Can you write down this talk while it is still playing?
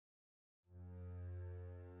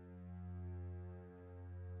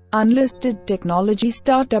Unlisted technology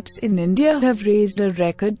startups in India have raised a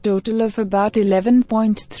record total of about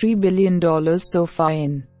 $11.3 billion so far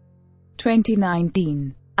in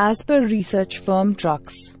 2019, as per research firm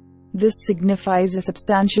Tracxn. This signifies a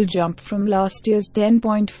substantial jump from last year's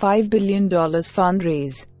 $10.5 billion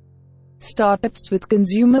fundraise. Startups with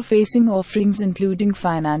consumer-facing offerings including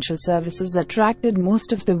financial services attracted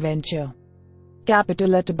most of the venture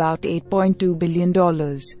capital at about $8.2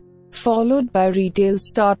 billion, followed by retail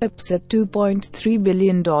startups at $2.3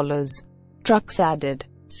 billion. Tracxn added,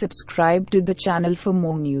 "Subscribe to the channel for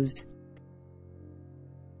more news."